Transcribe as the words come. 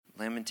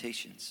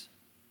Lamentations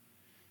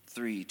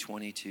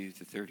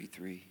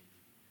 3:22-33.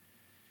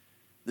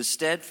 The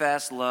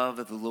steadfast love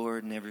of the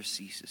Lord never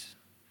ceases.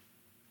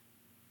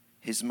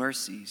 His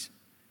mercies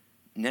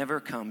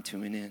never come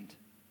to an end.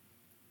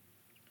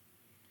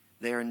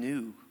 They are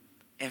new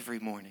every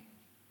morning.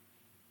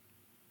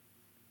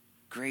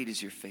 Great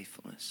is your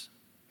faithfulness.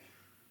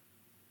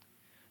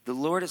 The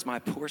Lord is my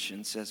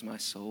portion, says my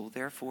soul.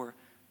 Therefore,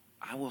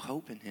 I will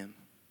hope in him.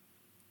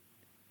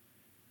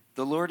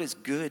 The Lord is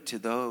good to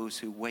those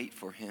who wait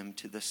for him,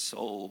 to the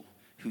soul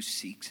who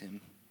seeks him.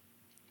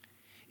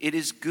 It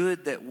is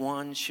good that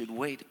one should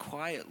wait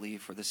quietly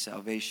for the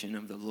salvation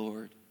of the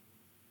Lord.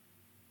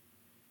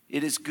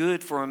 It is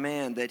good for a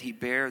man that he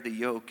bear the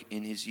yoke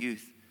in his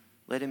youth.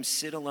 Let him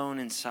sit alone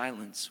in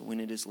silence when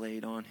it is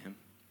laid on him.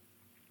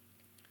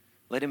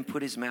 Let him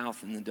put his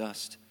mouth in the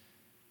dust.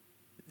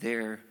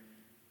 There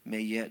may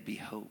yet be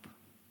hope.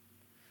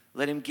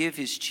 Let him give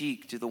his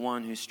cheek to the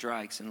one who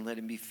strikes, and let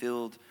him be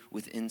filled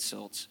with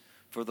insults,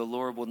 for the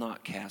Lord will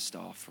not cast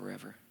off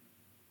forever.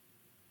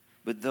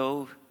 But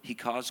though he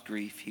cause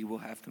grief, he will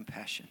have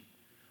compassion,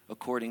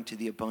 according to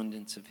the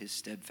abundance of his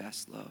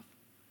steadfast love.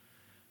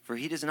 For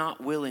he does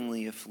not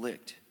willingly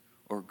afflict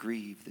or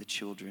grieve the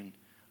children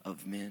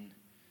of men.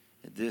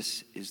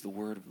 This is the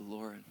word of the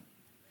Lord.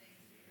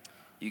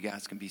 You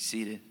guys can be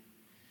seated.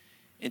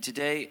 And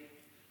today,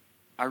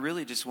 I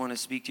really just want to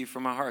speak to you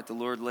from my heart. The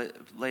Lord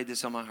laid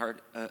this on my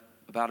heart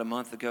about a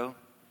month ago.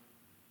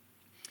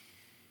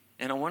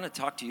 And I want to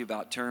talk to you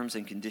about terms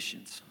and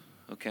conditions,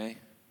 okay?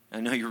 I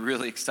know you're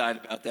really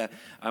excited about that.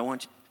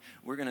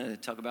 We're going to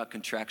talk about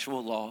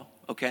contractual law,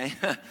 okay?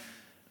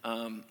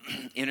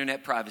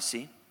 Internet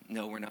privacy.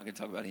 No, we're not going to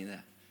talk about any of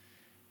that.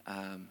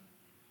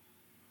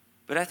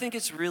 But I think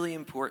it's really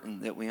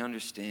important that we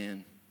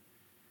understand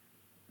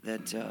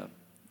that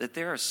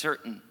there are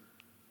certain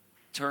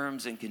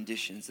terms and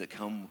conditions that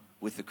come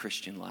with the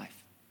Christian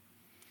life.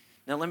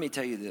 Now, let me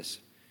tell you this.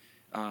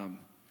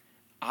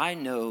 I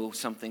know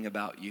something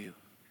about you.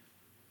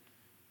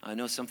 I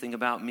know something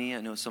about me.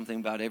 I know something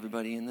about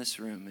everybody in this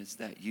room. Is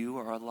that you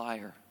are a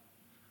liar,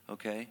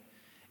 okay?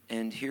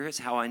 And here is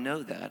how I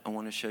know that. I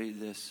want to show you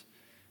this.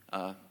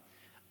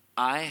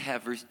 I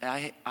have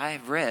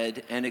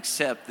read and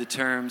accept the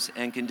terms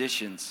and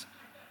conditions.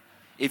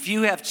 If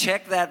you have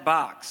checked that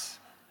box,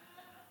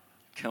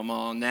 come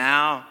on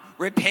now,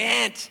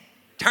 repent,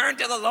 turn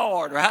to the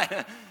Lord,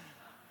 right?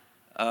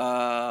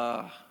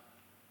 How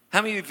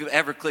many of you have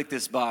ever clicked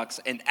this box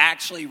and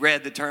actually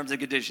read the terms and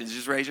conditions?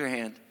 Just raise your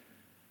hand.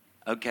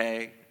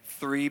 Okay,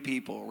 3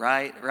 people,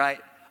 right?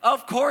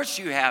 Of course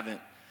you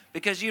haven't,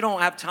 because you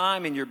don't have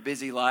time in your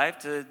busy life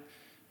to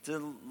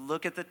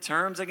look at the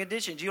terms and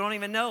conditions. You don't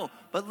even know.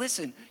 But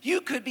listen,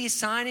 you could be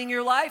signing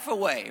your life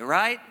away,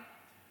 right?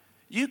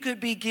 You could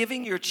be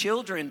giving your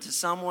children to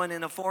someone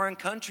in a foreign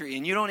country,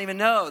 and you don't even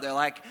know. They're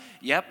like,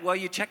 yep, well,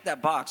 you checked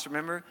that box,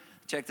 remember?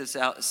 Check this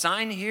out.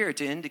 Sign here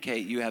to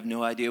indicate you have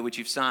no idea what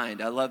you've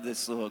signed. I love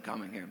this little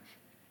comment here.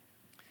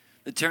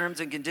 The terms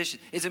and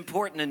conditions. It's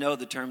important to know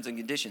the terms and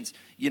conditions.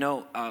 You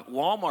know,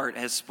 Walmart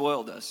has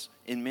spoiled us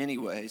in many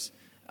ways,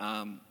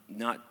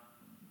 not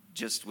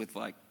just with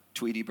like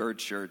Tweety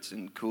Bird shirts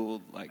and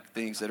cool like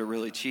things that are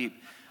really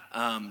cheap.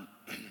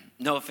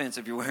 No offense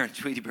if you're wearing a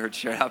Tweety Bird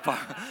shirt, I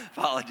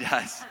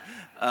apologize.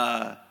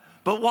 But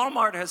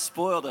Walmart has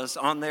spoiled us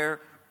on their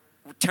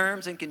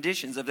terms and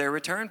conditions of their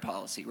return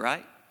policy,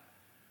 right?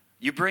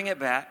 You bring it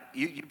back,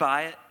 you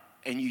buy it,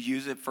 and you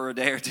use it for a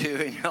day or two,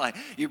 and you're like,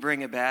 you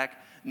bring it back,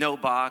 no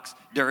box,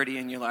 dirty,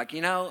 and you're like,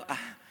 you know,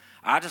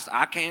 I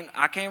can't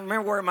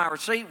remember where my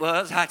receipt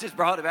was. I just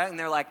brought it back, and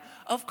they're like,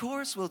 of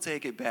course we'll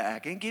take it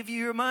back and give you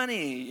your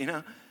money, you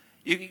know.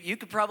 You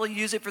could probably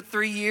use it for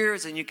 3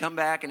 years, and you come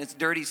back and it's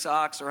dirty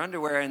socks or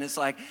underwear, and it's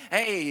like,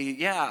 hey,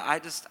 yeah,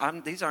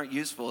 these aren't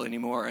useful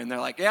anymore. And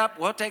they're like, yep,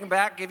 we'll take them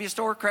back, give you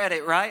store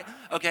credit, right?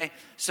 Okay,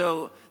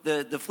 so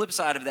the flip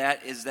side of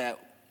that is that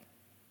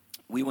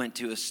we went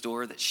to a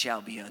store that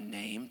shall be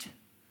unnamed,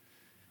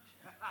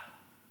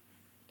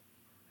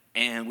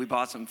 and we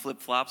bought some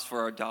flip-flops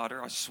for our daughter,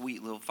 our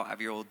sweet little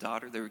 5-year-old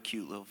daughter. They were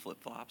cute little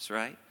flip-flops,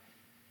 right?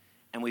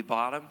 And we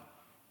bought them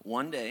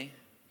one day.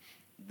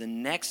 The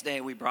next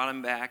day, we brought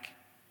them back,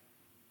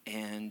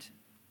 and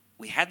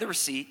we had the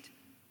receipt,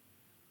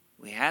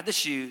 we had the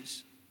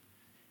shoes,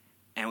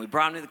 and we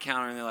brought them to the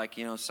counter, and they're like,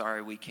 you know,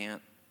 sorry, we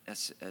can't.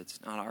 It's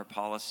not our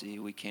policy.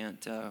 We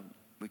can't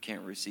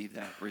receive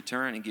that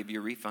return and give you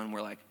a refund.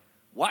 We're like,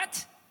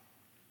 what?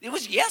 It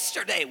was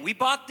yesterday. We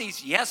bought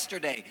these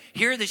yesterday.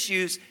 Here are the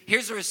shoes.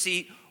 Here's the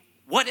receipt.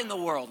 What in the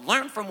world?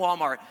 Learn from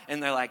Walmart.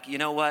 And they're like, you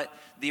know what?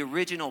 The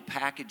original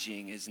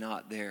packaging is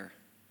not there.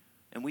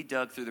 And we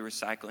dug through the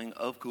recycling,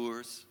 of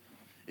course.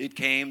 It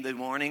came the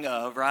morning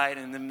of, right?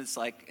 And then it's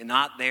like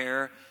not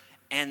there.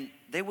 And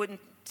they wouldn't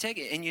take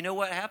it. And you know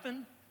what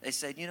happened? They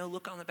said, you know,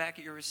 look on the back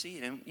of your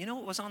receipt. And you know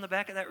what was on the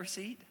back of that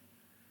receipt?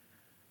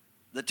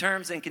 The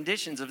terms and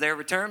conditions of their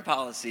return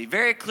policy.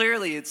 Very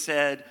clearly it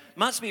said,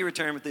 must be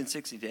returned within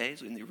 60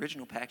 days in the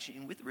original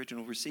packaging with the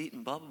original receipt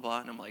and blah, blah,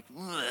 blah. And I'm like,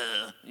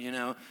 ugh, you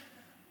know.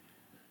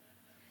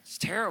 It's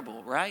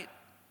terrible, right?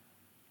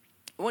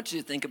 I want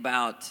you to think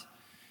about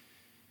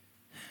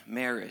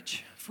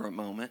marriage for a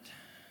moment.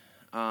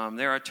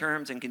 There are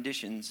terms and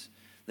conditions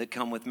that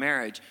come with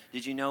marriage.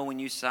 Did you know when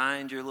you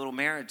signed your little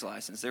marriage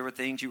license, there were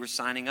things you were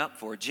signing up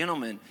for?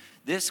 Gentlemen,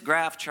 this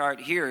graph chart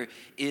here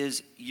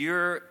is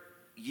your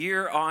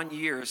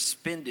year-on-year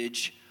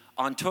spendage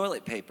on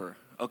toilet paper,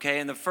 okay?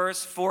 And the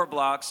first 4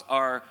 blocks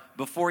are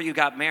before you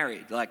got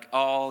married, like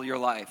all your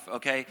life,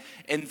 okay?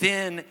 And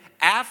then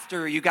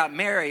after you got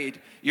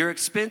married, your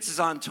expenses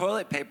on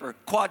toilet paper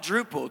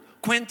quadrupled,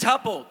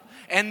 quintupled.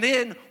 And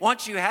then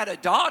once you had a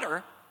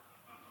daughter,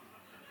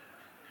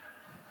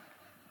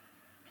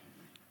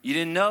 you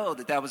didn't know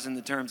that was in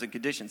the terms and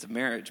conditions of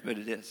marriage, but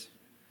it is.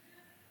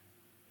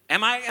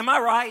 Am I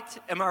right?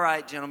 Am I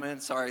right,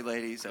 gentlemen? Sorry,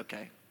 ladies.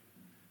 Okay.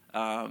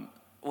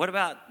 What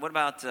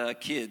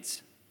about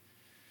kids?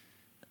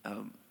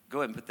 Go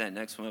ahead and put that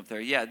next one up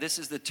there. Yeah, this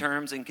is the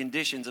terms and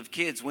conditions of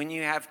kids. When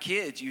you have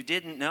kids, you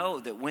didn't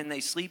know that when they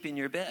sleep in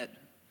your bed.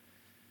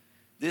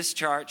 This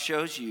chart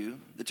shows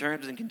you the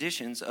terms and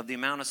conditions of the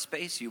amount of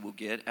space you will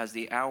get as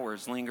the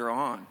hours linger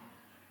on.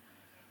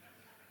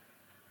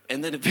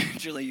 And then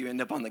eventually you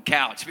end up on the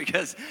couch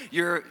because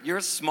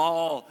your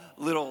small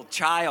little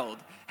child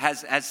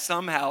has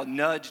somehow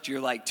nudged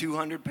your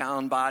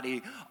 200-pound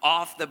body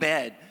off the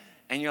bed.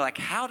 And you're like,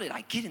 how did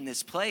I get in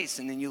this place?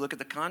 And then you look at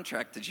the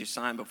contract that you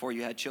signed before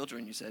you had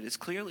children. You said, it's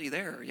clearly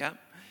there. Yep.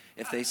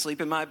 If they sleep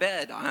in my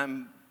bed,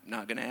 I'm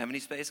not going to have any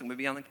space. I'm going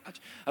to be on the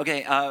couch.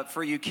 Okay,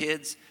 for you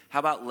kids, how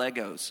about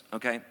Legos?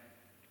 Okay.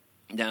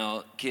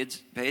 Now,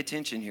 kids, pay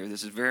attention here.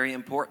 This is very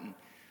important.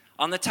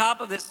 On the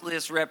top of this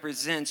list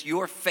represents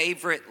your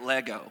favorite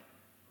Lego.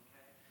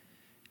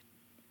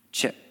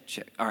 Check.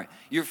 All right,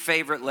 your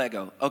favorite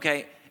Lego,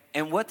 okay?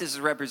 And what this is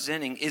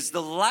representing is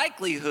the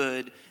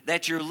likelihood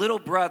that your little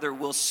brother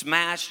will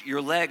smash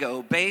your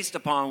Lego based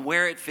upon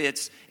where it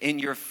fits in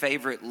your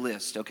favorite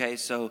list, okay?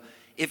 So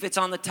if it's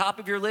on the top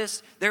of your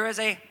list, there is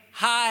a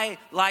high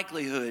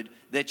likelihood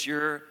that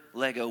your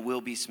Lego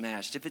will be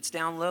smashed. If it's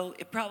down low,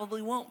 it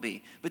probably won't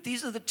be. But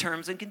these are the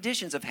terms and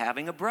conditions of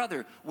having a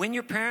brother. When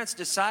your parents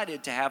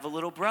decided to have a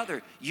little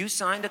brother, you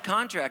signed a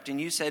contract and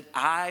you said,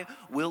 I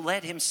will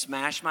let him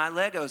smash my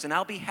Legos and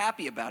I'll be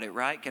happy about it,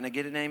 right? Can I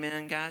get an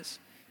amen, guys?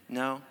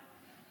 No?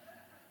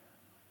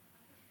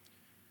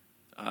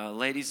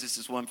 Ladies, this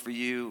is one for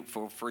you,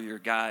 for your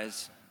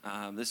guys.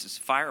 This is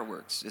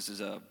fireworks. This is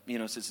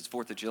since it's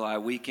 4th of July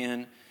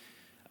weekend.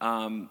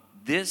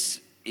 This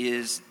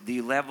is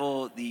the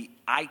level, the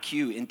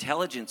IQ,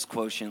 intelligence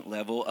quotient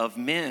level of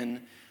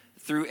men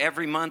through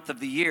every month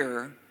of the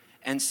year.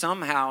 And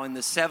somehow in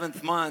the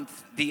 7th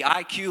month, the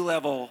IQ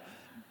level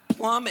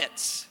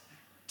plummets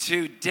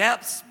to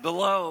depths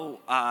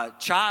below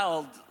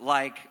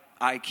childlike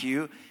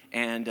IQ.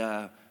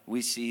 And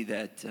we see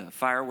that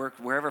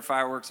wherever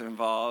fireworks are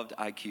involved,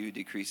 IQ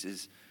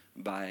decreases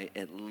by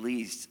at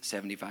least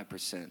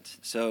 75%.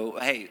 So,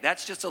 hey,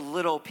 that's just a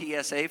little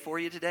PSA for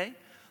you today.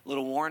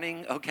 Little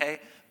warning, okay?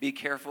 Be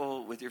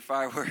careful with your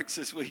fireworks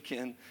this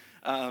weekend.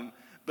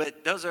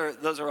 But those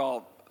are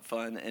all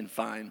fun and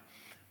fine.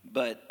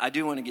 But I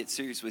do want to get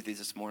serious with you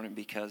this morning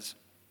because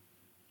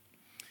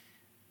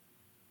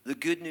the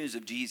good news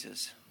of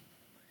Jesus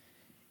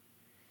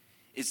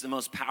is the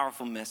most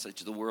powerful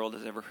message the world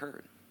has ever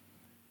heard.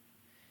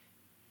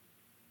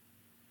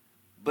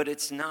 But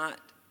it's not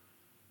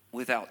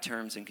without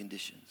terms and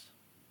conditions.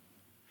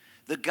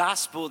 The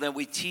gospel that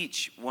we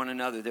teach one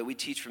another, that we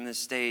teach from this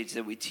stage,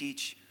 that we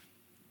teach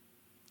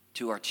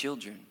to our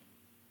children,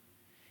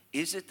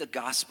 is it the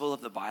gospel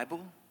of the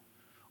Bible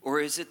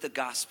or is it the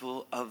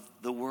gospel of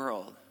the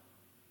world?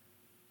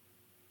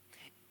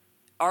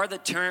 Are the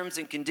terms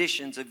and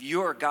conditions of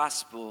your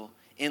gospel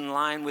in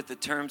line with the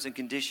terms and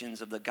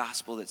conditions of the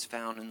gospel that's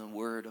found in the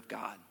Word of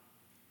God?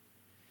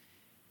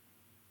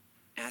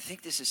 And I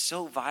think this is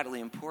so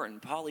vitally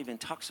important. Paul even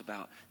talks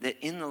about that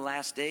in the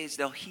last days,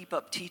 they'll heap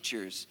up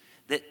teachers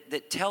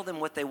that tell them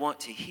what they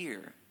want to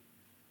hear.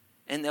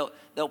 And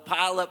they'll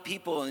pile up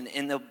people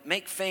and they'll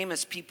make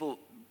famous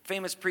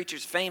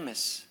preachers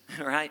famous,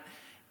 right?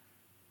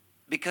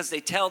 Because they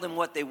tell them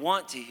what they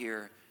want to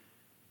hear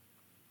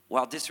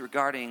while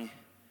disregarding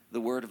the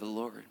word of the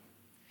Lord.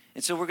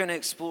 And so we're going to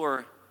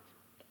explore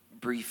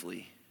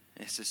briefly.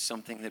 This is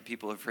something that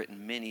people have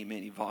written many,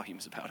 many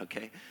volumes about,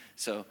 okay?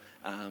 So,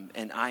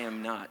 and I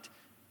am not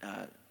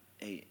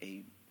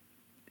a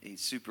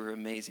super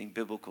amazing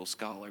biblical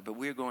scholar, but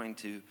we're going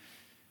to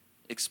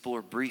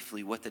explore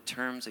briefly what the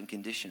terms and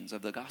conditions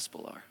of the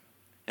gospel are.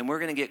 And we're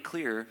going to get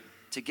clear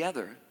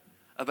together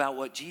about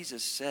what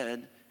Jesus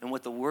said and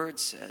what the Word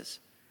says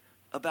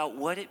about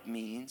what it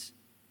means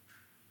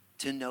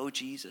to know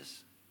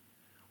Jesus,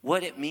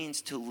 what it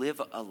means to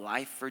live a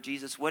life for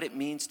Jesus, what it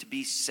means to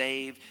be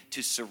saved,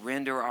 to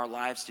surrender our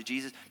lives to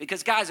Jesus.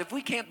 Because, guys, if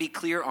we can't be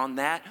clear on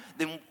that,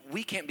 then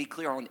we can't be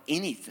clear on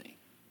anything,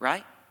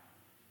 right?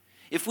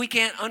 If we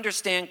can't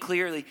understand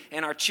clearly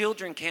and our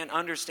children can't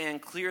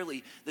understand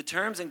clearly the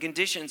terms and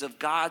conditions of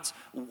God's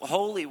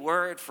holy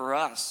word for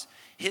us,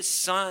 his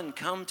son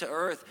come to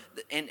earth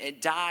and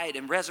died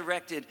and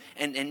resurrected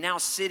and now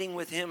sitting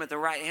with him at the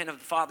right hand of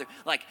the Father.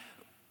 Like,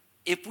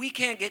 if we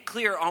can't get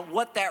clear on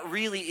what that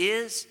really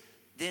is,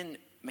 then,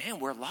 man,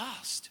 we're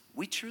lost.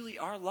 We truly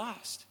are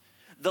lost.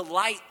 The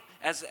light,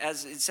 as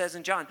it says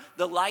in John,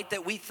 the light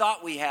that we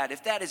thought we had,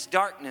 if that is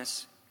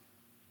darkness,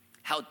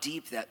 how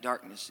deep that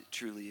darkness it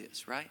truly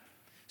is, right?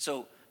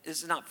 So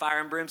this is not fire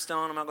and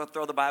brimstone. I'm not going to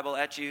throw the Bible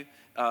at you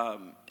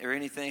or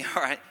anything,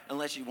 all right,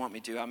 unless you want me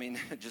to. I mean,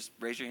 just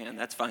raise your hand.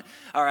 That's fine.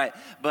 All right,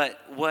 but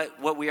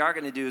what we are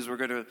going to do is we're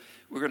going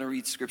to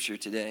read Scripture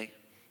today.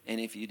 And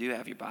if you do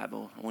have your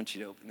Bible, I want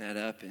you to open that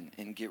up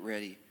and get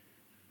ready.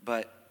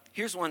 But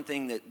here's one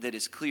thing that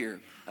is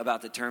clear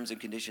about the terms and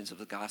conditions of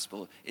the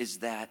gospel is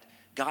that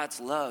God's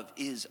love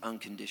is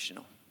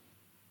unconditional.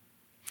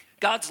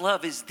 God's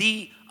love is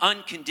the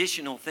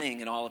unconditional thing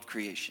in all of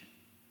creation.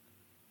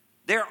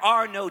 There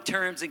are no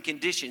terms and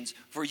conditions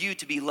for you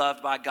to be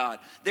loved by God.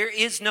 There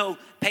is no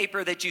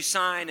paper that you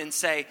sign and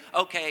say,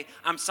 okay,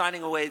 I'm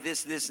signing away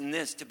this, this, and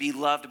this to be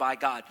loved by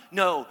God.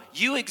 No,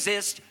 you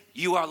exist,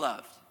 you are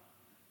loved.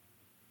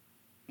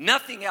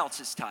 Nothing else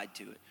is tied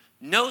to it.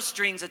 No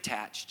strings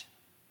attached.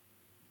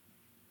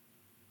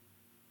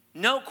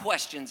 No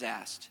questions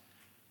asked.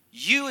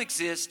 You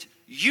exist,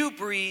 you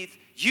breathe,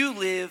 you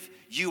live,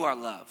 you are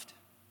loved.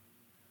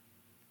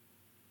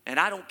 And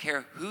I don't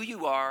care who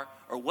you are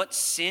or what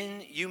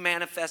sin you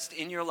manifest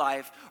in your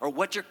life or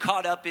what you're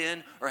caught up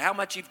in or how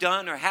much you've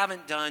done or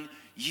haven't done,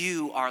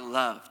 you are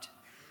loved.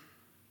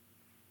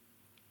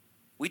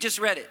 We just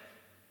read it.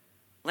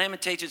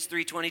 Lamentations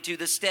 3:22,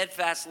 the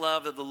steadfast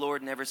love of the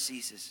Lord never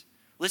ceases.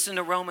 Listen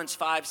to Romans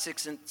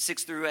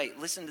 5:6 through 8.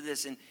 Listen to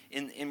this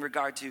in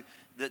regard to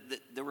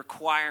the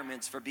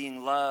requirements for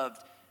being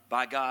loved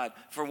by God.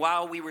 For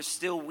while we were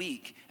still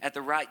weak, at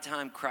the right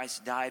time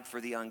Christ died for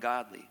the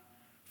ungodly.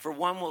 For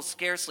one will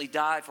scarcely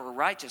die for a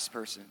righteous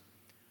person,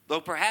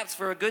 though perhaps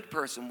for a good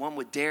person one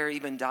would dare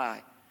even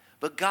die.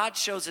 But God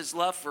shows his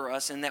love for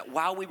us in that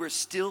while we were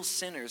still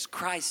sinners,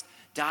 Christ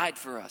died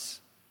for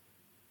us.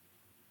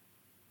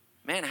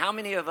 Man, how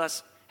many of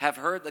us have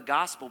heard the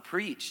gospel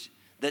preached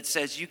that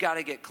says you got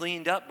to get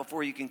cleaned up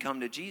before you can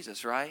come to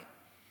Jesus, right?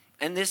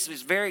 And this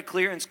is very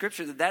clear in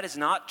Scripture that is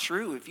not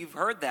true. If you've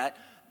heard that,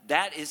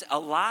 that is a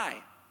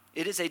lie.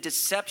 It is a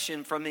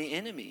deception from the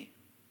enemy.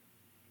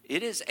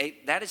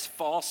 That is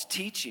false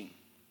teaching.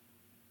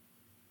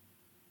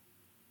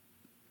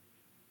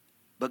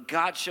 But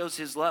God shows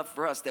his love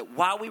for us that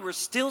while we were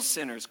still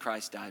sinners,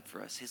 Christ died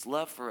for us. His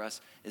love for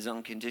us is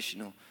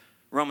unconditional.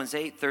 Romans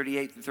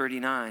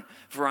 8:38-39.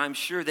 For I'm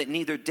sure that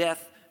neither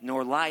death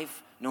nor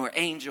life, nor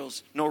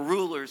angels, nor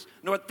rulers,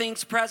 nor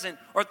things present,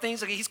 or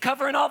things like, he's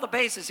covering all the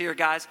bases here,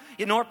 guys.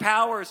 Nor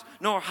powers,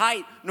 nor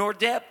height, nor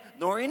depth,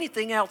 nor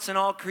anything else in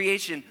all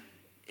creation.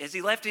 Has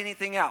he left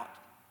anything out?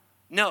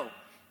 No.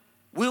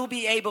 Will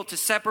be able to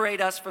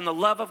separate us from the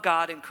love of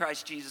God in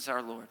Christ Jesus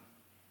our Lord.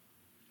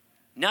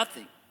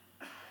 Nothing.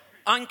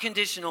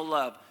 Unconditional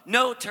love.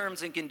 No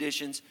terms and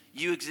conditions.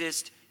 You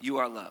exist, you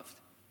are loved.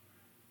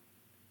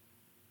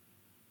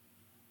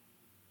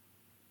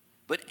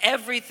 But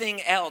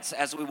everything else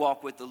as we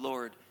walk with the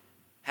Lord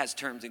has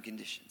terms and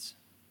conditions.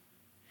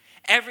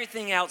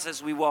 Everything else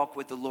as we walk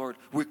with the Lord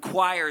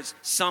requires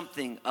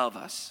something of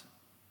us.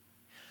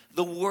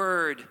 The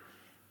Word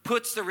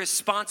puts the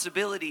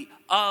responsibility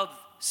of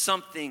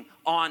something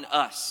on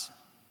us.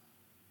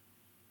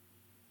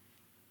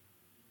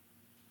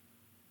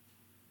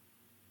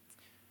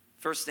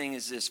 First thing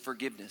is this,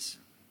 forgiveness.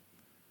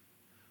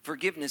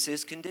 Forgiveness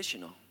is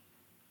conditional.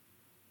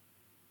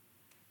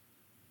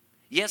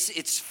 Yes,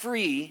 it's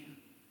free,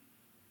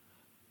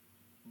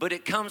 but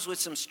it comes with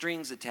some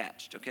strings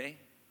attached, okay?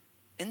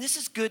 And this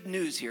is good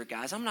news here,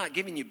 guys. I'm not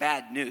giving you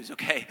bad news,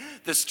 okay?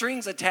 The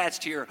strings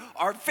attached here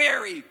are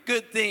very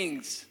good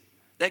things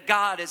that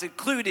God has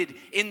included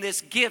in this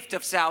gift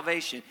of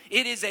salvation.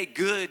 It is a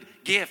good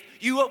gift.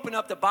 You open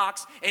up the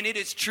box and it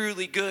is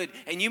truly good.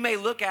 And you may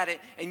look at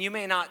it and you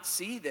may not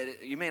see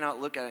that. You may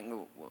not look at it and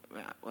go,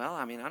 well,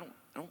 I mean, I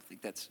don't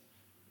think that's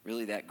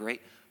really that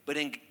great. But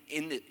in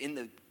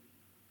the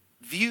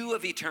view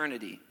of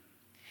eternity,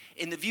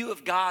 in the view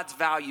of God's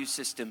value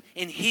system,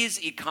 in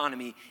his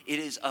economy, it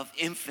is of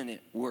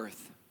infinite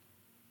worth.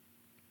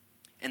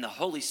 And the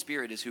Holy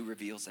Spirit is who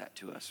reveals that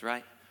to us,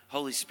 right?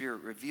 Holy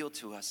Spirit, reveal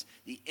to us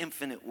the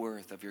infinite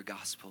worth of your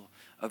gospel,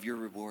 of your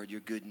reward, your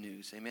good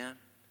news. Amen?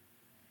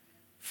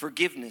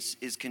 Forgiveness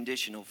is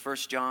conditional. 1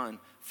 John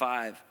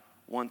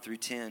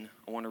 5:1-10.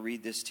 I want to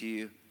read this to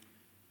you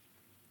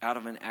out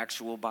of an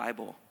actual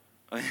Bible.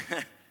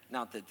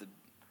 Not that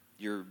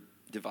your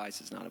device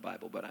is not a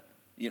Bible, but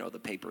the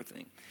paper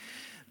thing.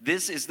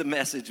 This is the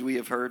message we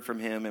have heard from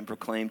him and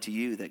proclaimed to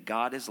you, that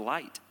God is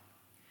light,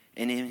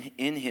 and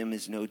in him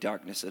is no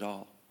darkness at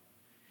all.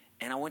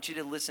 And I want you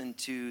to listen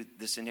to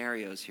the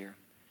scenarios here.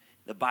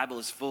 The Bible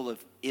is full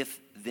of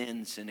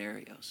if-then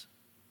scenarios.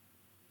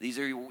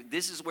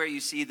 This is where you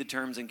see the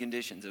terms and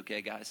conditions,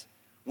 okay, guys?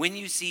 When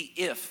you see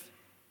if,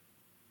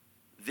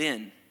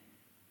 then,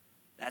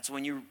 that's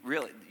when you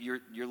really,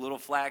 your little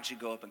flag should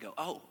go up and go,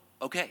 oh,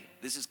 Okay,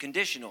 this is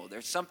conditional.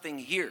 There's something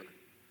here.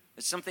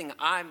 There's something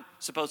I'm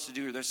supposed to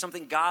do. There's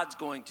something God's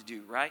going to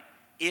do, right?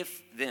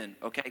 If, then,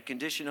 okay,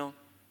 conditional,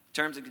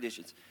 terms and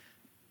conditions.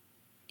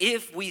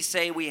 If we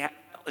say we have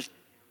fellowship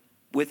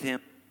with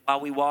him while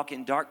we walk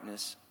in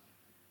darkness,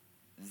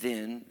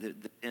 then, the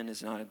then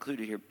is not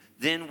included here,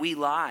 then we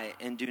lie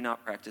and do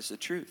not practice the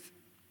truth.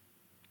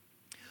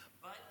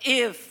 But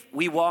if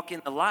we walk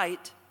in the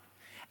light,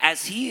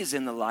 as he is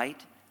in the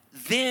light,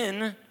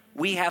 then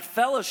we have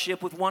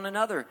fellowship with one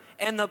another,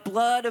 and the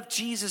blood of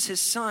Jesus, his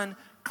son,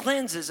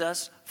 cleanses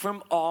us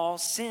from all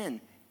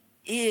sin.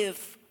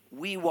 If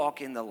we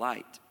walk in the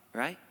light,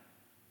 right?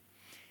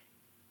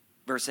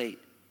 Verse 8,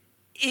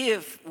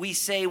 if we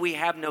say we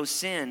have no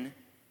sin,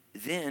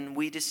 then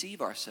we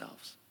deceive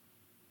ourselves,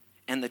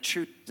 and the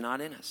truth is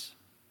not in us.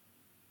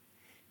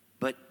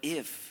 But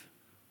if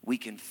we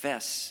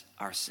confess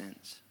our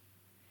sins,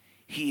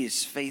 he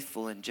is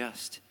faithful and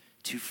just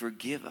to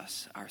forgive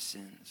us our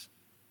sins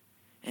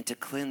and to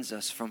cleanse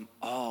us from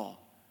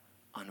all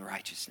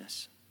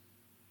unrighteousness.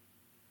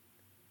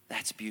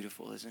 That's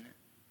beautiful, isn't it?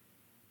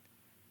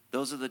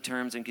 Those are the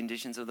terms and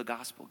conditions of the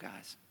gospel,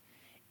 guys.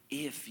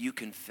 If you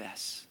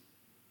confess,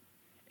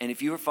 and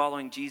if you are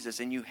following Jesus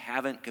and you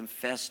haven't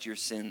confessed your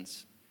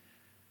sins,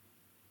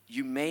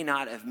 you may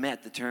not have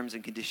met the terms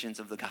and conditions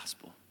of the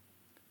gospel.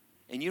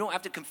 And you don't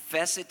have to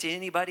confess it to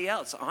anybody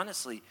else.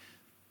 Honestly,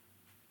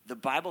 the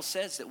Bible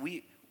says that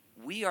we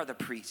are the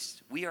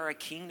priests. We are a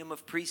kingdom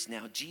of priests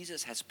now.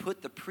 Jesus has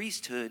put the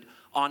priesthood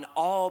on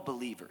all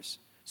believers.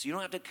 So you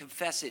don't have to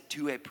confess it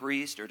to a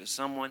priest or to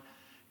someone.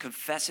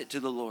 Confess it to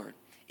the Lord.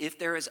 If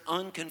there is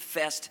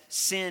unconfessed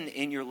sin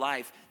in your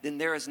life, then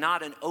there is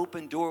not an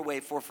open doorway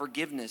for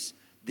forgiveness.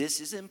 This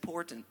is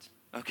important,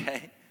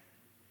 okay?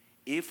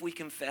 If we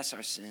confess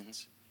our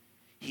sins,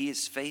 he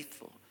is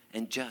faithful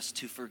and just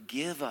to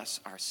forgive us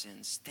our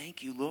sins.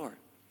 Thank you, Lord.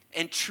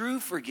 And true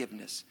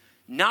forgiveness,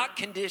 not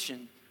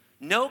conditioned,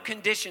 no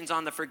conditions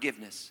on the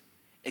forgiveness,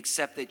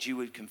 except that you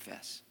would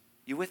confess.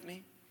 You with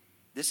me?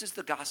 This is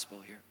the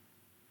gospel here.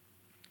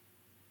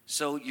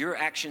 So your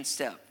action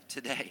step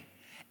today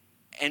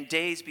and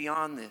days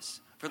beyond this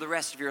for the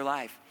rest of your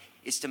life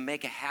is to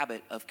make a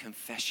habit of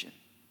confession.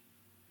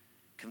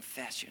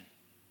 Confession.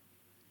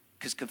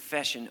 Because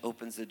confession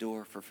opens the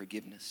door for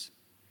forgiveness.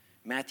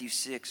 Matthew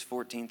 6,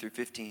 14 through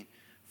 15.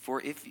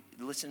 For if,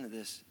 listen to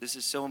this. This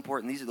is so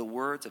important. These are the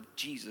words of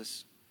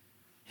Jesus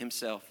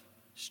himself,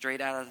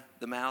 straight out of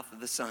the mouth of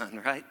the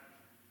Son, right?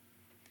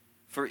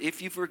 For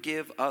if you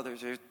forgive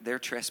others their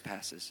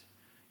trespasses,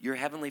 your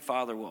heavenly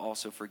Father will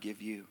also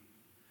forgive you.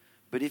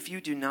 But if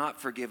you do not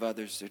forgive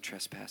others their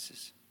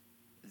trespasses,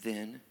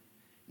 then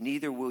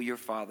neither will your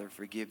Father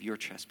forgive your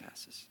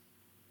trespasses.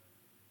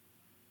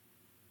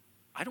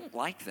 I don't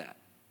like that,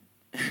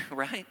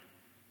 right?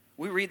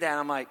 We read that,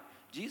 I'm like,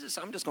 Jesus,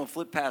 I'm just going to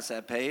flip past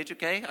that page,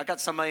 okay? I got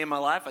somebody in my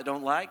life I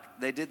don't like.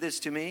 They did this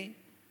to me,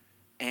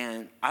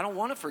 and I don't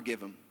want to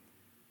forgive them.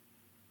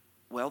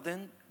 Well,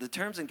 then, the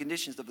terms and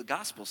conditions of the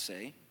gospel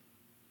say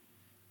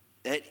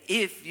that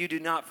if you do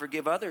not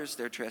forgive others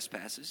their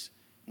trespasses,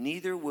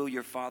 neither will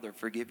your Father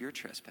forgive your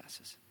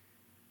trespasses.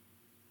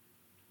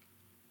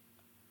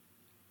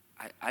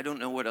 I don't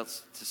know what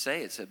else to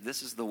say except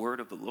this is the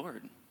word of the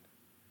Lord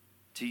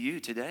to you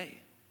today.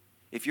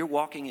 If you're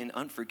walking in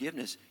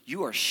unforgiveness,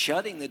 you are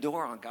shutting the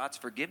door on God's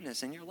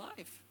forgiveness in your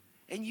life.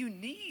 And you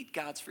need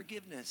God's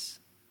forgiveness.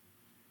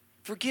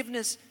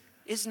 Forgiveness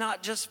is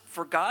not just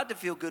for God to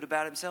feel good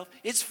about himself.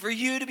 It's for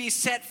you to be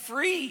set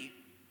free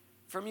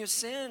from your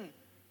sin,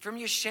 from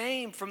your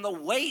shame, from the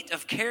weight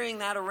of carrying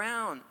that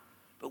around.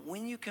 But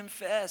when you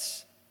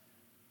confess,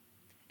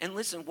 and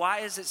listen,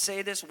 why does it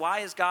say this? Why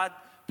is God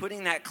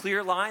putting that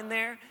clear line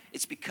there?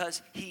 It's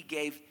because he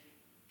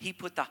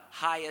put the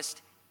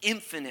highest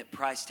infinite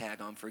price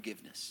tag on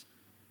forgiveness.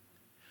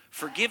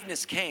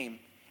 Forgiveness came,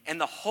 and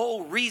the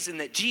whole reason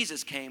that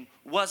Jesus came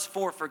was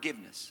for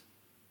forgiveness.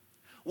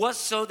 Was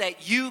so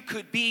that you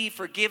could be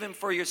forgiven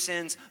for your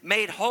sins,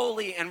 made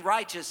holy and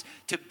righteous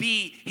to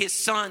be his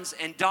sons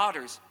and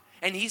daughters.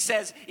 And he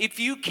says, if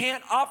you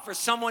can't offer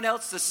someone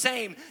else the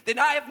same, then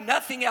I have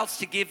nothing else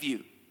to give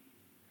you.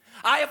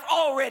 I have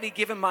already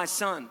given my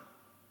son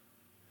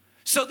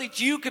so that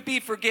you could be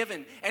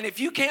forgiven. And if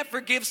you can't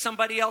forgive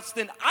somebody else,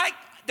 then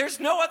there's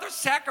no other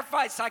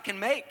sacrifice I can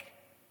make.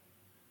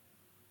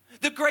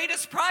 The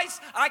greatest price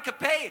I could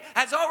pay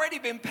has already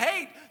been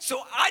paid,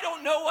 so I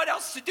don't know what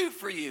else to do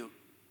for you.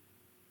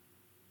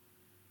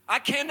 I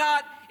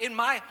cannot, in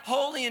my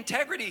holy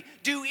integrity,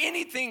 do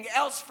anything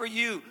else for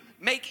you,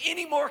 make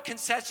any more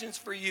concessions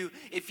for you.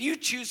 If you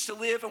choose to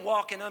live and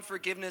walk in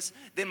unforgiveness,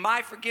 then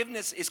my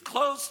forgiveness is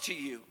closed to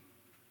you.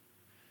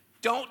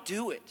 Don't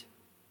do it.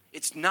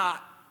 It's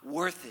not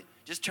worth it.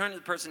 Just turn to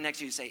the person next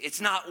to you and say,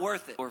 it's not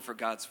worth it. Or for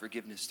God's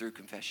forgiveness through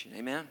confession.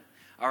 Amen?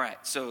 All right,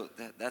 so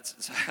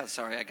that's,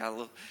 sorry, I got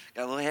a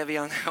little heavy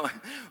on that one.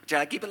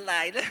 Try to keep it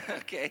light.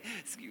 Okay.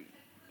 Excuse me.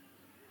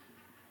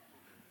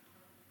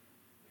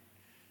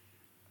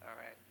 All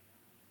right.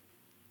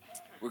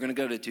 We're going to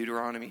go to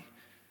Deuteronomy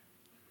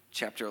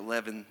chapter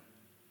 11,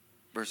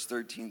 verse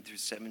 13 through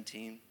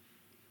 17.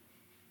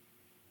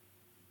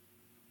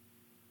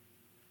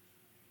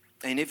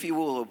 And if you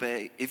will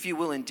obey,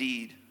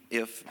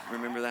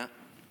 remember that?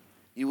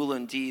 You will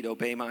indeed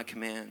obey my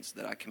commands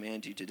that I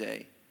command you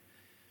today,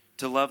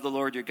 to love the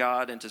Lord your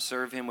God and to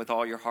serve him with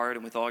all your heart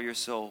and with all your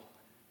soul.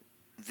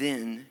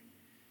 Then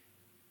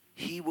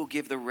he will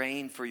give the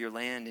rain for your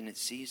land in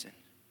its season,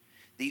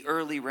 the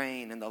early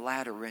rain and the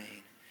latter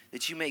rain,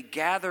 that you may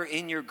gather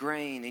in your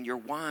grain and your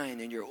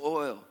wine and your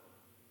oil.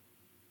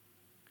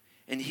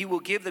 And he will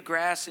give the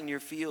grass in your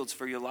fields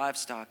for your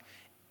livestock,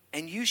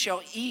 and you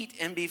shall eat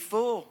and be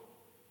full.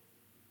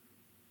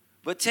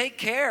 But take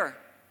care,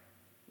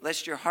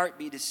 lest your heart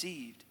be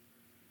deceived,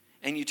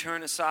 and you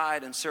turn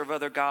aside and serve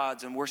other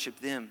gods and worship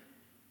them.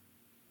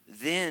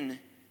 Then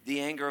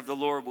the anger of the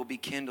Lord will be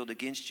kindled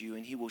against you,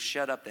 and he will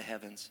shut up the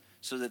heavens,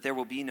 so that there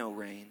will be no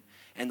rain,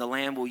 and the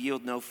land will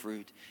yield no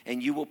fruit,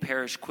 and you will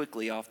perish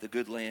quickly off the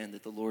good land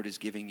that the Lord is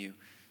giving you.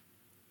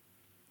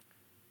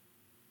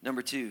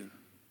 Number 2,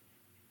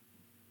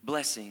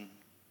 blessing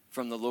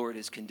from the Lord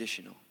is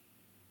conditional.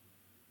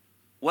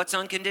 What's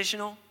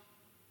unconditional?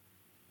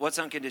 What's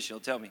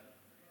unconditional? Tell me.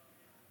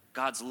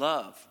 God's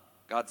love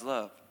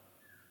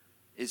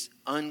is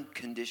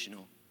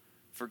unconditional.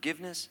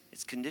 Forgiveness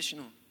is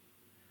conditional.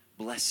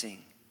 Blessing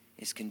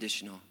is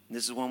conditional. And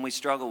this is one we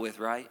struggle with,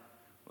 right?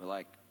 We're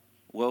like,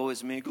 woe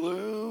is me,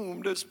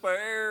 gloom,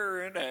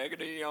 despair, and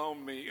agony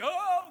on me.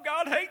 Oh,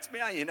 God hates me,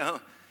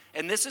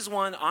 And this is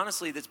one,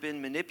 honestly, that's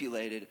been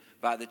manipulated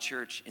by the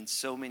church in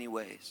so many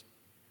ways.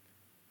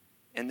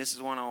 And this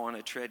is one I want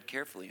to tread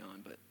carefully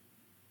on. But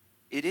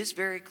it is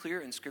very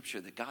clear in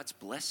Scripture that God's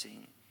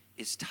blessing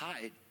is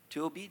tied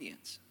to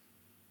obedience.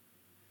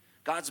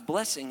 God's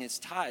blessing is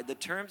tied. The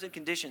terms and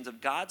conditions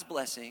of God's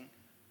blessing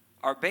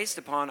are based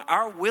upon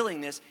our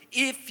willingness.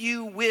 If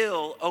you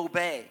will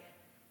obey,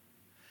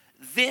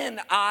 then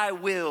I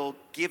will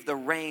give the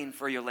rain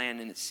for your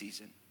land in its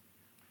season.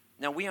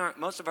 Now,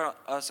 most of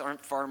us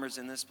aren't farmers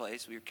in this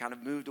place. We've kind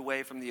of moved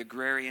away from the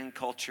agrarian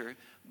culture.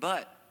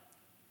 But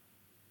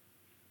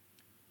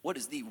what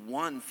is the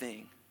one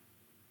thing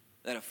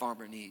that a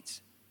farmer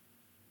needs?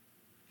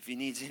 If he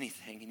needs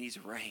anything, he needs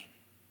rain.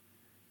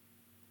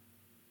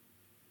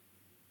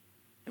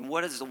 And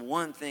what is the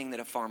one thing that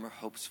a farmer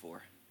hopes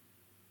for?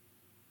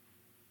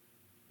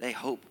 They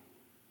hope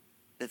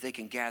that they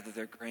can gather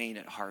their grain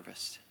at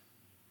harvest.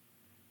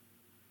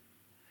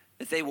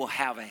 That they will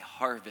have a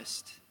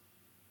harvest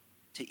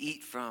to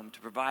eat from, to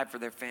provide for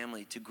their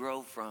family, to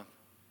grow from,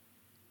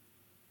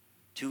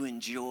 to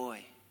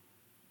enjoy.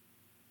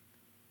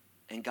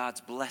 And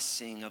God's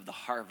blessing of the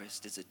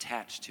harvest is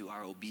attached to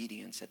our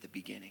obedience at the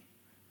beginning.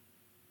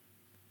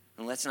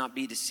 And let's not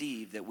be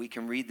deceived that we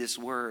can read this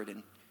word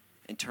and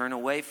turn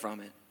away from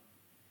it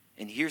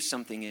and hear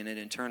something in it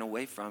and turn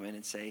away from it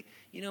and say,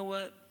 you know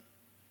what?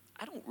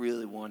 I don't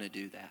really want to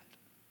do that.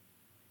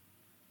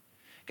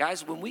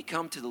 Guys, when we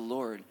come to the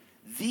Lord,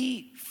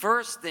 the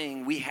first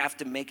thing we have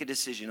to make a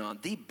decision on,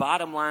 the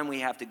bottom line we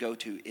have to go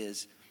to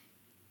is,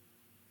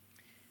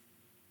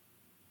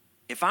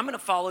 if I'm going to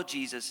follow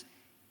Jesus,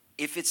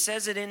 if it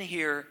says it in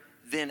here,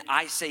 then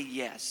I say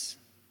yes.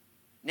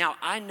 Now,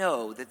 I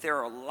know that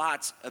there are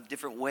lots of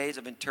different ways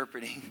of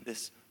interpreting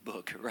this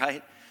book,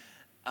 right?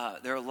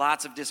 There are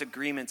lots of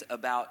disagreements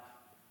about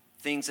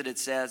things that it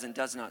says and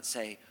does not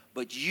say.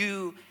 But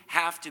you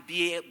have to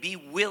be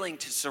willing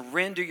to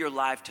surrender your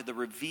life to the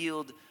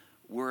revealed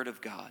Word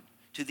of God,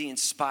 to the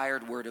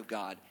inspired Word of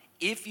God.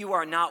 If you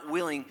are not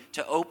willing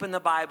to open the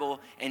Bible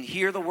and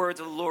hear the words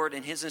of the Lord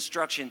and his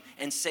instruction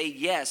and say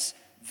yes,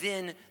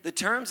 then the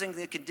terms and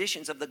the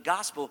conditions of the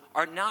gospel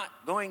are not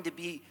going to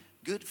be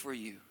good for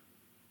you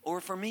or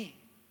for me.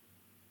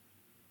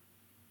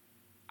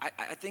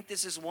 I think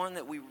this is one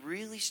that we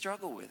really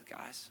struggle with,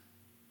 guys.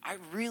 I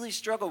really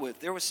struggle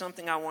with. There was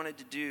something I wanted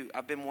to do,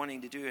 I've been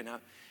wanting to do, and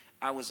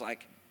I was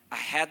like, I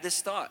had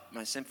this thought.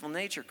 My sinful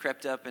nature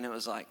crept up, and it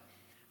was like,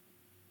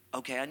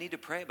 okay, I need to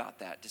pray about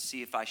that to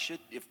see if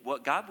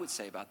what God would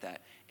say about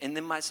that. And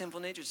then my sinful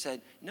nature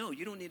said, no,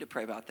 you don't need to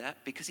pray about that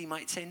because he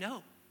might say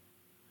no,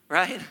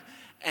 right?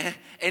 And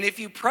if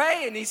you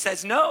pray and he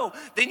says no,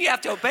 then you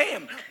have to obey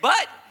him.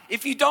 But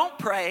if you don't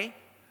pray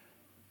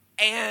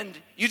and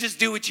you just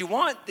do what you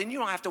want, then you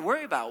don't have to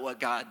worry about what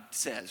God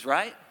says,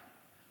 right?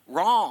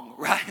 Wrong,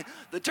 right?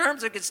 The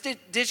terms and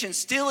conditions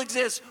still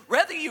exist,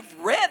 whether you've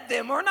read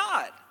them or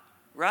not,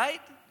 right?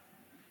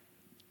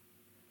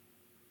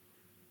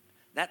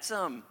 That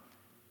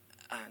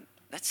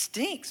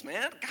stinks,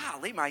 man.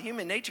 Golly, my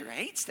human nature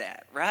hates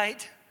that,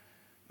 right?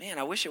 Man,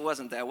 I wish it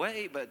wasn't that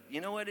way, but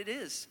you know what it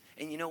is?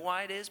 And you know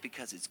why it is?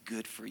 Because it's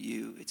good for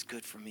you. It's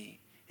good for me.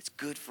 It's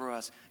good for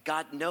us.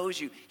 God knows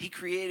you. He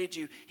created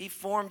you. He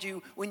formed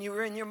you when you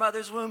were in your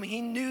mother's womb.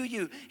 He knew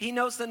you. He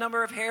knows the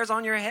number of hairs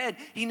on your head.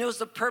 He knows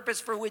the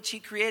purpose for which he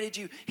created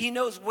you. He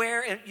knows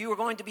where you are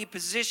going to be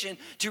positioned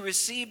to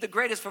receive the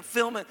greatest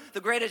fulfillment,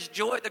 the greatest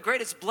joy, the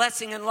greatest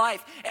blessing in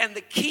life. And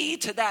the key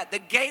to that, the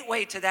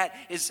gateway to that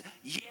is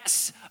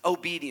yes,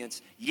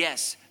 obedience.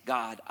 Yes,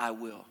 God, I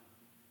will.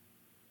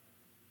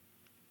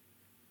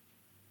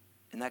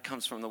 And that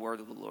comes from the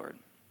word of the Lord.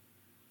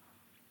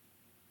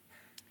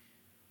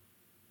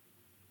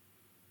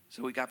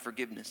 So we got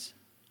forgiveness,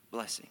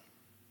 blessing.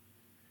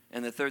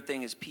 And the third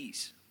thing is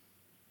peace.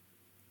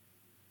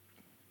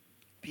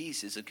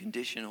 Peace is a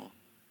conditional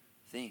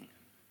thing.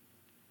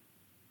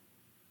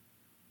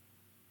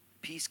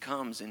 Peace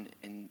comes,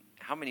 and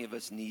how many of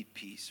us need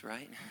peace,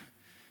 right?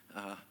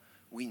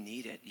 We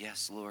need it.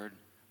 Yes, Lord,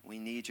 we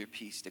need your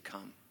peace to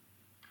come.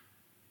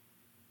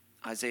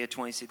 Isaiah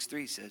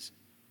 26:3 says,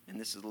 and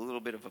this is a little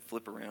bit of a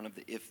flip around of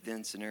the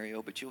if-then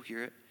scenario, but you'll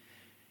hear it.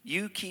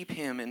 You keep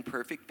him in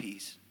perfect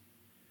peace,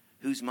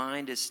 whose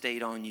mind is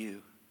stayed on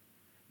you,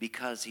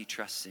 because he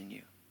trusts in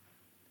you.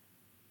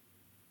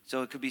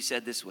 So it could be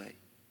said this way.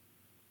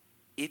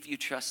 If you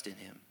trust in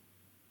him,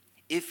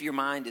 if your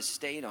mind is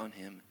stayed on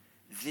him,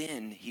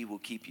 then he will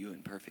keep you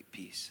in perfect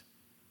peace.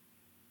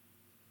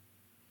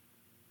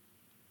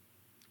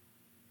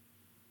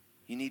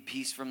 You need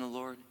peace from the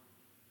Lord?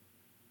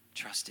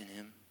 Trust in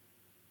him.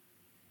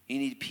 You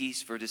need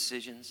peace for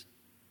decisions?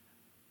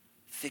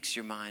 Fix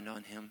your mind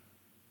on him.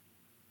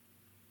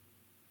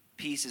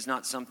 Peace is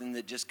not something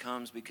that just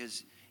comes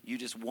because you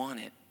just want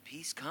it.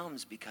 Peace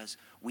comes because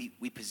we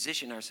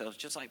position ourselves,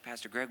 just like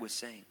Pastor Greg was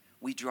saying.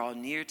 We draw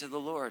near to the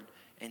Lord,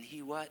 and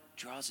he what?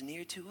 Draws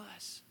near to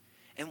us.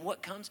 And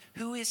what comes?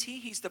 Who is he?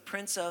 He's the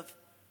Prince of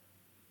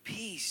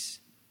Peace.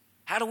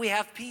 How do we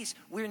have peace?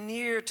 We're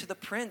near to the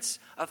Prince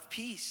of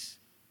Peace.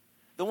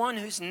 The one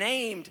who's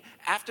named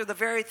after the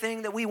very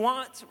thing that we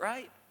want,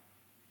 right?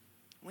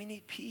 We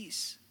need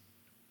peace.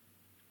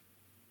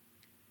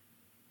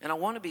 And I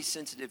want to be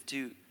sensitive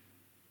to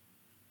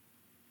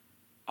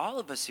all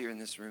of us here in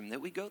this room,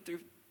 that we go through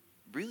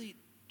really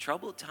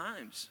troubled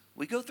times.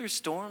 We go through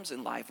storms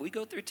in life. We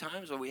go through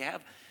times where we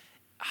have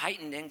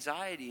heightened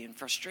anxiety and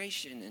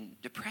frustration and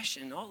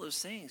depression and all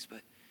those things.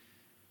 But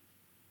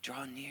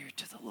draw near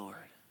to the Lord.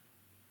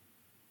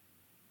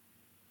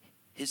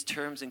 His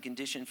terms and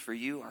conditions for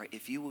you are,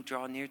 if you will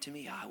draw near to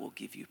me, I will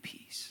give you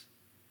peace.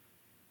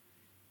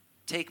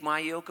 Take my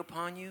yoke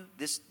upon you,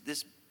 this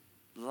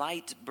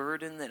light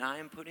burden that I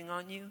am putting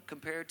on you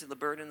compared to the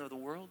burden of the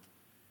world.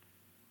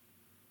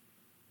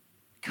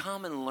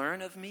 Come and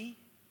learn of me,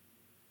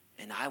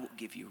 and I will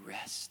give you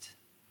rest.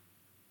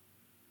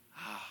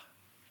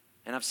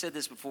 And I've said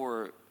this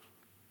before,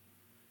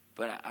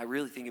 but I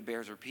really think it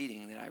bears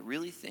repeating, that I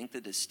really think the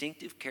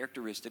distinctive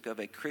characteristic of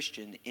a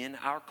Christian in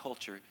our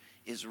culture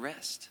is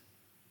rest,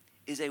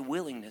 is a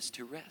willingness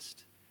to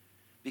rest.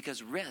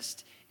 Because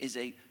rest is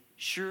a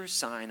sure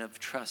sign of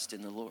trust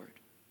in the Lord.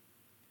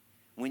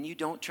 When you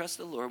don't trust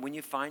the Lord, when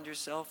you find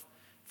yourself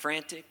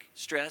frantic,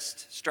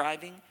 stressed,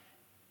 striving,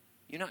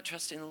 you're not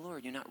trusting the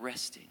Lord, you're not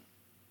resting.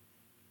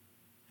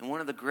 And one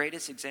of the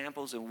greatest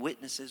examples and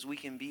witnesses we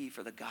can be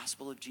for the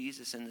gospel of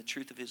Jesus and the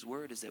truth of his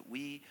word is that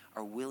we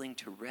are willing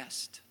to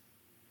rest.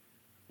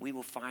 We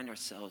will find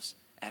ourselves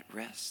at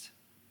rest.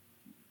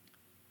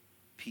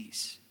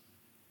 Peace.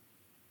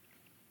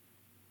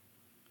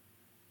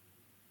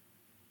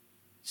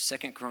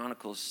 2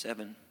 Chronicles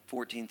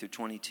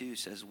 7:14-22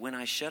 says, when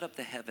I shut up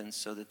the heavens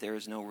so that there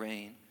is no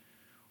rain,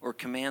 or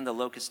command the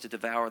locusts to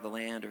devour the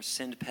land, or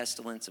send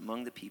pestilence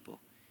among the people,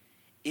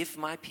 if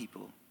my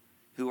people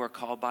who are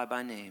called by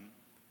my name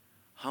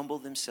humble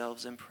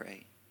themselves and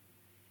pray,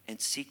 and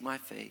seek my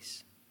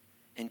face,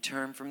 and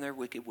turn from their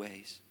wicked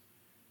ways,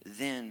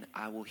 then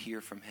I will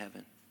hear from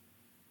heaven,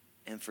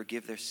 and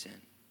forgive their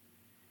sin,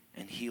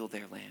 and heal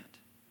their land.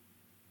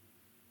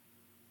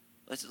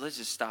 Let's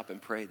just stop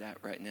and pray that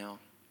right now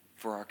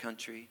for our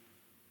country.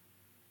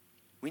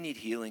 We need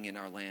healing in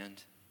our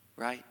land,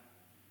 right?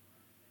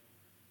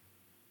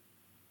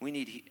 We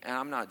need, and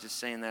I'm not just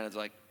saying that as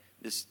like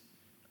this,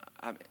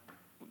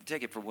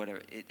 take it for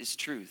whatever. It is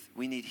truth.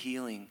 We need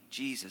healing.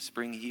 Jesus,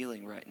 bring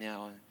healing right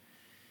now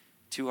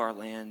to our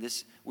land.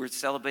 We're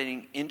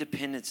celebrating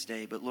Independence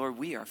Day, but Lord,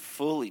 we are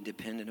fully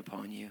dependent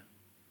upon you.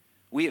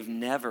 We have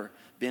never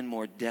been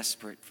more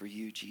desperate for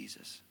you,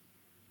 Jesus.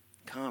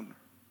 Come.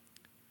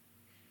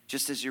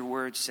 Just as your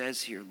word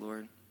says here,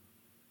 Lord.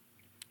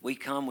 We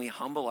come, we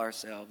humble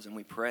ourselves, and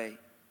we pray.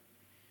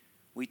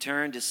 We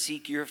turn to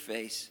seek your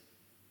face.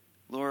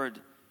 Lord,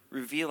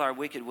 reveal our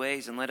wicked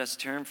ways and let us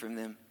turn from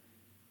them.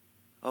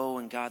 Oh,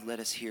 and God,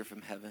 let us hear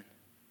from heaven.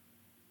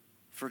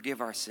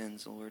 Forgive our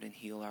sins, Lord, and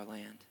heal our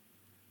land.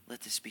 Let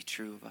this be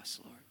true of us,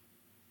 Lord.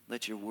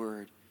 Let your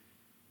word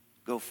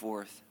go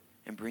forth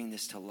and bring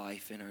this to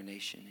life in our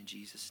nation. In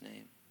Jesus'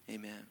 name,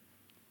 amen.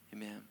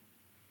 Amen.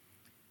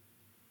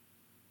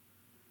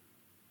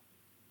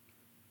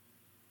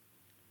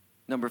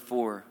 Number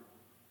 4,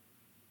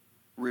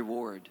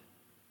 reward.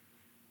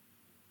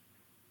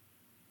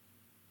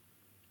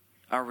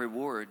 Our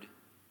reward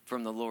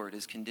from the Lord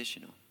is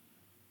conditional.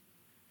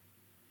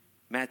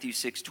 Matthew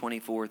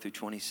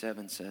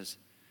 6:24-27 says,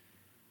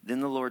 then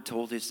the Lord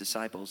told his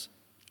disciples,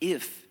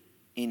 if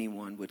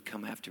anyone would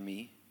come after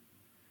me,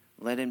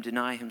 let him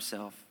deny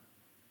himself.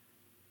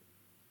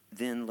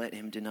 Then let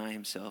him deny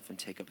himself and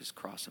take up his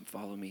cross and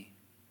follow me.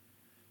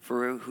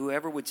 For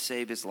whoever would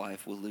save his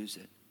life will lose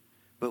it.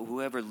 But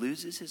whoever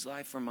loses his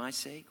life for my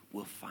sake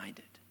will find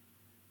it.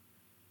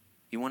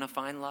 You want to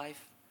find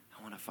life?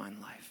 I want to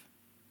find life.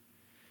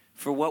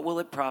 For what will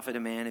it profit a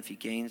man if he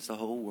gains the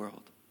whole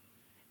world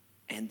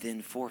and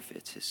then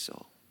forfeits his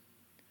soul?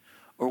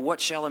 Or what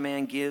shall a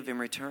man give in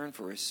return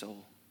for his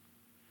soul?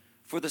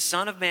 For the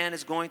Son of Man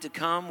is going to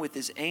come with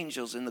his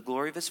angels in the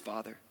glory of his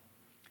Father,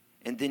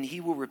 and then he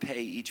will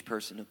repay each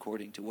person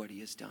according to what he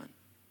has done.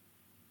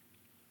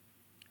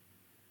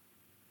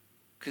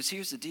 Because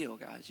here's the deal,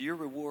 guys. Your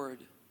reward,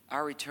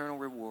 our eternal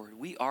reward,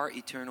 we are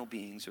eternal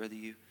beings, whether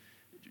you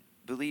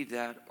believe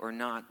that or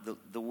not.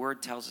 The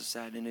word tells us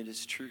that, and it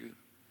is true,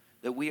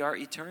 that we are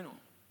eternal.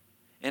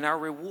 And our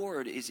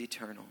reward is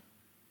eternal.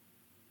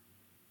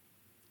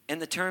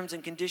 And the terms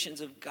and conditions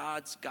of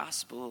God's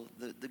gospel,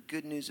 the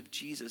good news of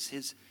Jesus,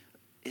 his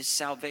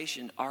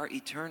salvation, are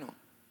eternal.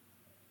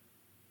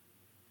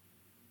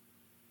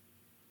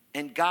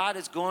 And God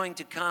is going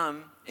to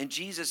come, and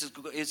Jesus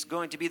is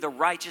going to be the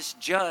righteous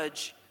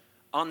judge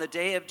on the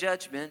day of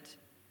judgment.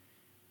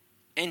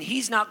 And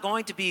he's not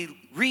going to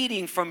be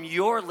reading from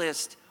your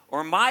list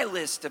or my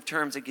list of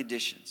terms and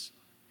conditions.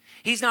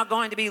 He's not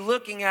going to be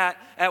looking at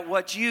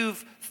what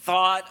you've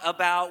thought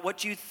about,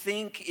 what you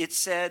think it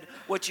said,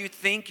 what you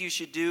think you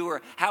should do,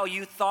 or how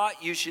you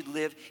thought you should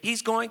live.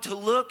 He's going to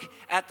look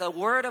at the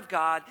Word of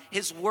God,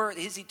 His Word,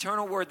 His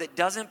eternal Word that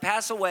doesn't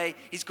pass away.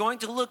 He's going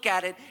to look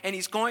at it, and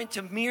He's going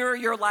to mirror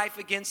your life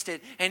against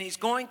it. And He's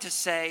going to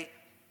say,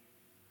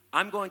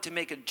 I'm going to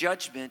make a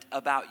judgment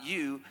about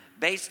you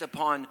based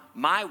upon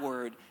my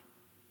Word.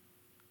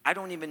 I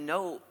don't even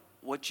know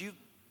what you've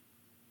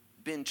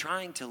been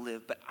trying to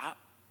live, but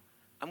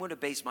I'm going to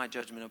base my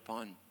judgment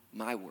upon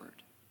my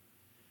Word,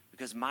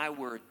 because my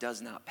Word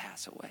does not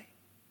pass away.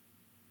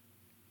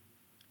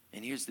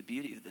 And here's the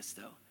beauty of this,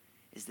 though,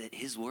 is that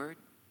His Word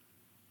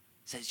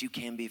says you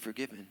can be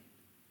forgiven.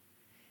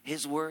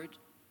 His Word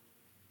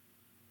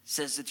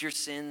says that your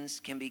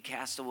sins can be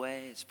cast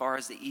away as far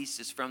as the east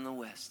is from the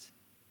west.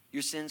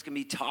 Your sins can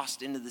be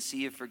tossed into the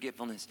sea of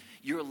forgetfulness.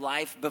 Your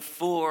life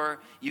before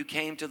you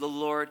came to the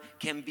Lord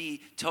can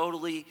be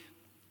totally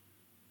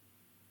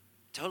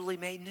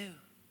made new.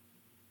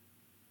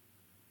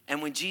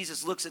 And when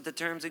Jesus looks at the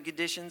terms and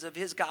conditions of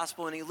His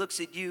gospel and He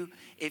looks at you,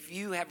 if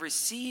you have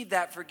received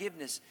that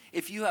forgiveness,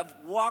 if you have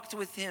walked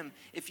with Him,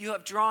 if you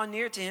have drawn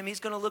near to Him,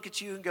 He's going to look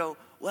at you and go,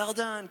 well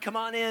done, come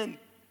on in.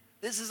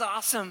 This is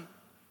awesome.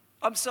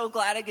 I'm so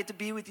glad I get to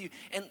be with you.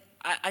 And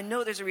I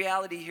know there's a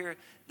reality here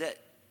that,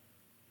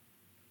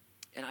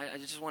 and I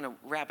just want to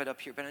wrap it up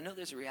here, but I know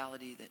there's a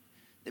reality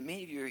that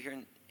many of you are here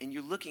and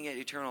you're looking at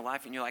eternal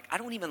life and you're like, I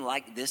don't even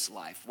like this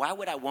life. Why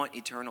would I want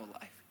eternal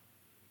life?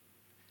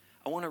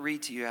 I want to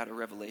read to you out of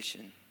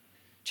Revelation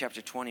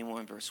chapter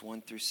 21, verse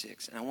 1 through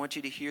 6. And I want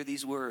you to hear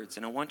these words,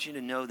 and I want you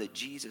to know that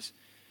Jesus,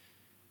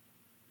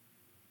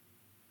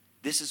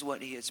 this is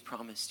what He has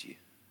promised you.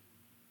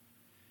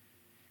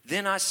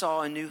 Then I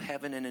saw a new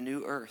heaven and a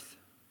new earth.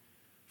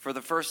 For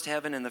the first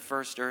heaven and the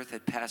first earth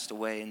had passed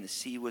away, and the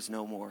sea was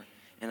no more.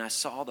 And I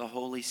saw the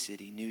holy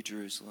city, New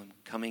Jerusalem,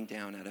 coming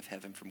down out of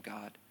heaven from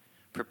God,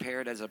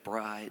 prepared as a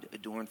bride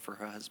adorned for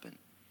her husband.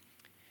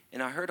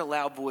 And I heard a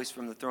loud voice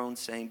from the throne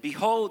saying,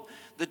 behold,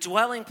 the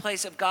dwelling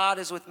place of God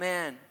is with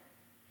man.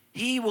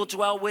 He will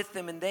dwell with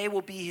them, and they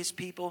will be His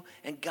people,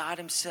 and God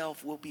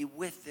Himself will be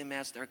with them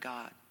as their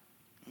God.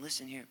 And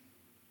listen here.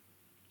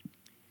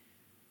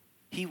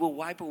 He will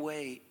wipe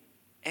away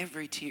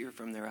every tear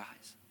from their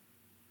eyes,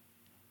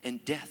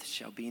 and death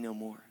shall be no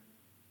more.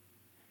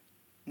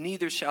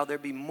 Neither shall there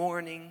be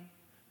mourning,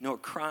 nor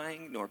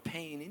crying, nor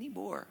pain any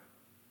more,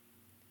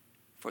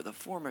 for the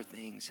former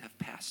things have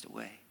passed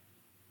away.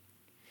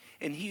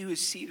 And He who is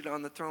seated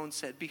on the throne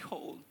said,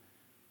 behold,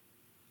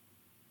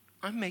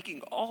 I'm making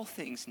all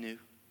things new.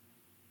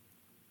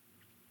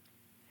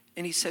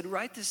 And He said,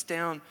 write this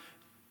down,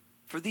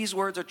 for these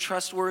words are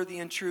trustworthy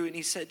and true. And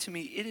He said to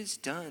me, it is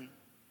done.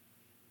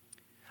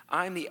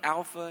 I am the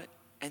Alpha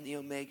and the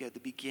Omega, the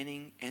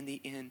beginning and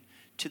the end.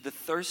 To the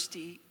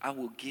thirsty I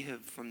will give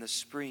from the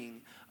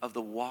spring of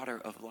the water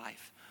of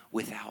life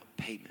without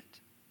payment.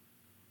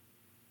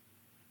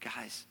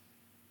 Guys,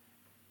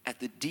 at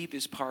the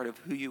deepest part of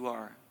who you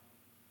are,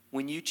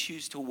 when you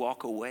choose to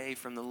walk away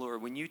from the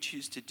Lord, when you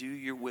choose to do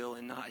your will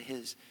and not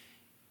His,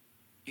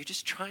 you're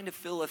just trying to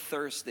fill a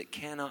thirst that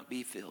cannot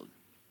be filled.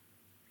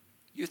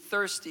 You're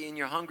thirsty and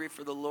you're hungry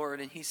for the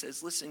Lord, and He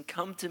says, listen,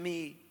 come to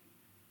me.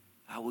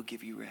 I will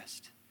give you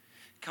rest.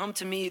 Come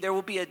to me. There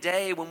will be a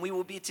day when we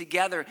will be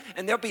together,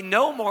 and there'll be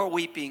no more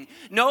weeping,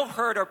 no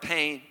hurt or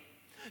pain,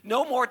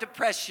 no more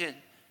depression,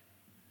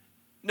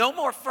 no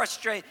more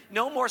frustration,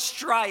 no more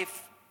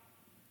strife.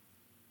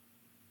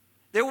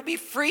 There will be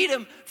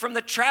freedom from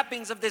the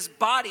trappings of this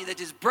body that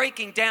is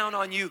breaking down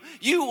on you.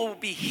 You will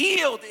be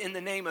healed in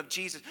the name of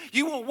Jesus.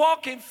 You will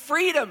walk in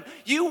freedom.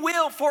 You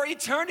will, for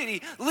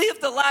eternity,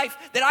 live the life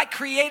that I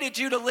created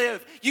you to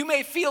live. You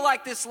may feel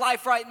like this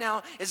life right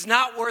now is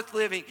not worth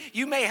living.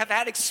 You may have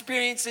had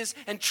experiences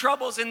and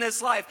troubles in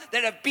this life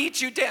that have beat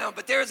you down,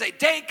 but there is a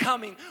day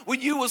coming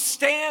when you will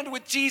stand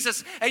with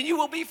Jesus and you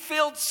will be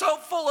filled so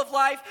full of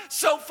life,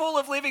 so full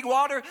of living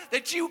water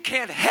that you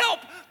can't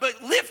help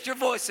but lift your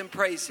voice and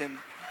praise Him.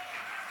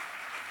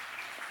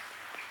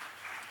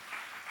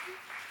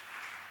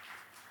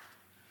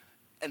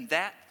 And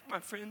that, my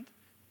friend,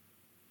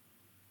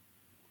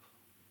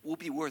 will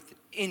be worth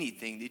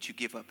anything that you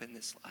give up in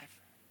this life.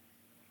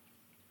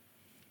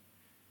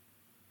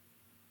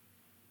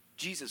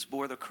 Jesus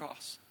bore the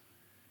cross.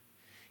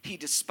 He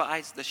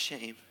despised the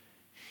shame.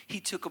 He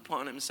took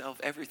upon himself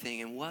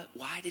everything. And what?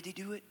 Why did he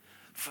do it?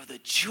 For the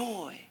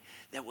joy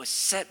that was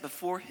set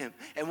before him.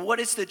 And what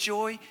is the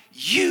joy?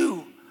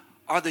 You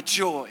are the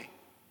joy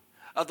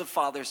of the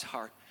Father's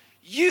heart.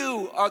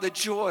 You are the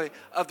joy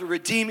of the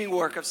redeeming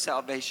work of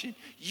salvation.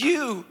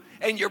 You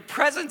and your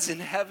presence in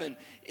heaven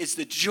is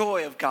the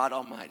joy of God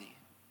Almighty.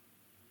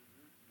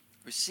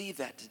 Receive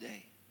that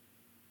today.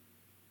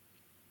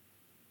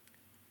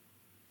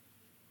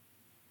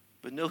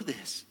 But know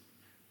this,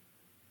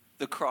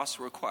 the cross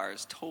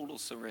requires total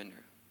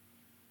surrender.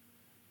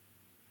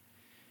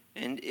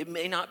 And it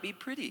may not be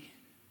pretty.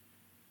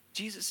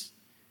 Jesus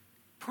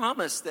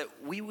promised that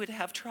we would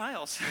have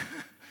trials.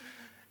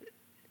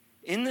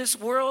 In this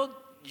world,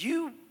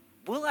 you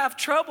will have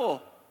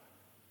trouble.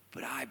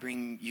 But I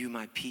bring you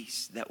my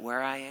peace, that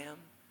where I am,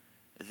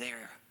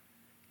 there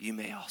you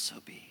may also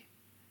be.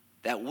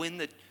 That when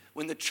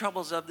the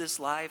troubles of this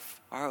life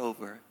are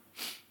over,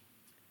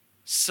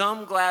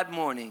 some glad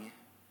morning,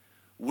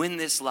 when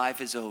this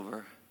life is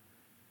over,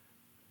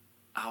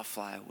 I'll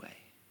fly away.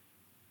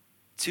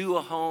 To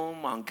a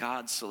home on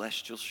God's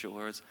celestial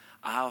shores,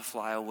 I'll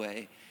fly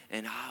away,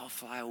 and I'll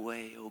fly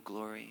away, oh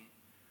glory,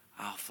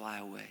 I'll fly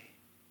away.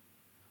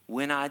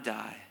 When I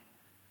die,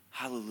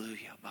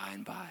 hallelujah, by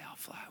and by I'll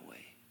fly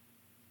away.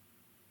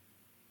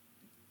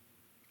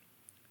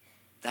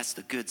 That's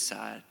the good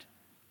side.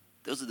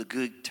 Those are the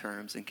good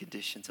terms and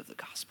conditions of the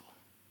gospel.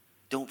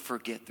 Don't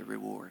forget the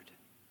reward.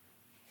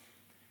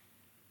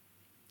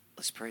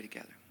 Let's pray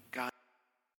together.